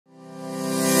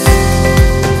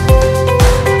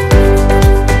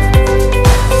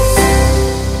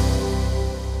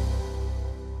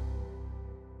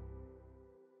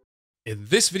In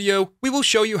this video, we will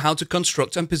show you how to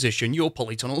construct and position your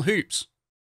polytunnel hoops.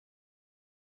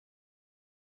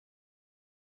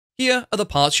 Here are the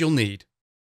parts you'll need.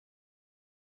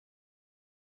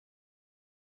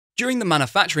 During the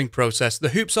manufacturing process, the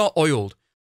hoops are oiled.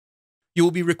 You will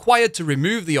be required to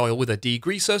remove the oil with a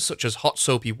degreaser such as hot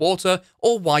soapy water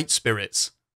or white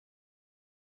spirits.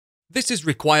 This is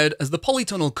required as the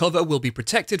polytunnel cover will be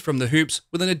protected from the hoops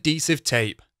with an adhesive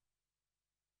tape.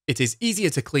 It is easier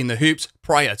to clean the hoops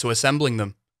prior to assembling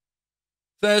them.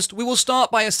 First, we will start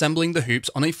by assembling the hoops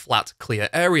on a flat, clear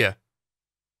area.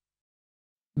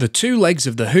 The two legs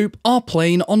of the hoop are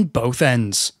plain on both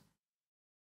ends.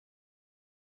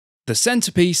 The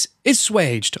centerpiece is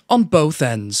swaged on both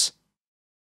ends.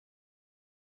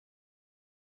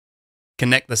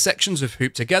 Connect the sections of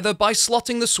hoop together by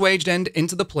slotting the swaged end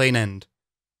into the plain end.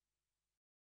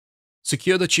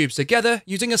 Secure the tubes together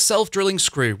using a self-drilling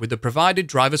screw with the provided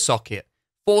driver socket,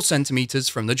 4 cm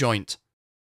from the joint.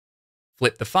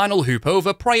 Flip the final hoop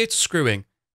over prior to screwing.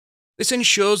 This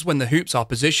ensures when the hoops are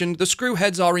positioned, the screw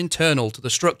heads are internal to the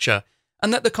structure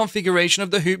and that the configuration of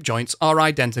the hoop joints are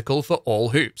identical for all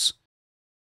hoops.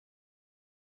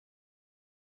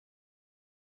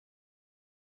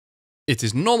 It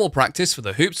is normal practice for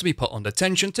the hoops to be put under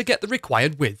tension to get the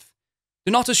required width.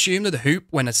 Do not assume that the hoop,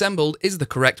 when assembled, is the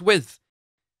correct width.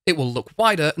 It will look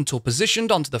wider until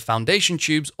positioned onto the foundation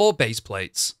tubes or base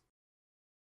plates.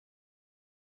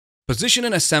 Position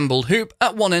an assembled hoop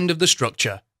at one end of the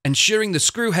structure, ensuring the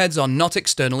screw heads are not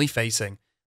externally facing.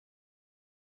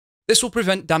 This will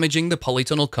prevent damaging the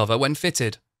polytunnel cover when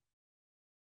fitted.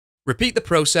 Repeat the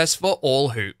process for all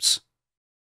hoops.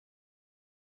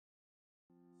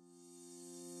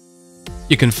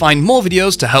 You can find more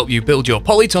videos to help you build your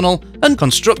polytunnel and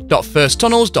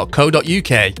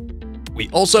construct.firsttunnels.co.uk. We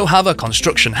also have a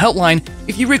construction helpline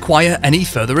if you require any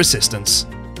further assistance.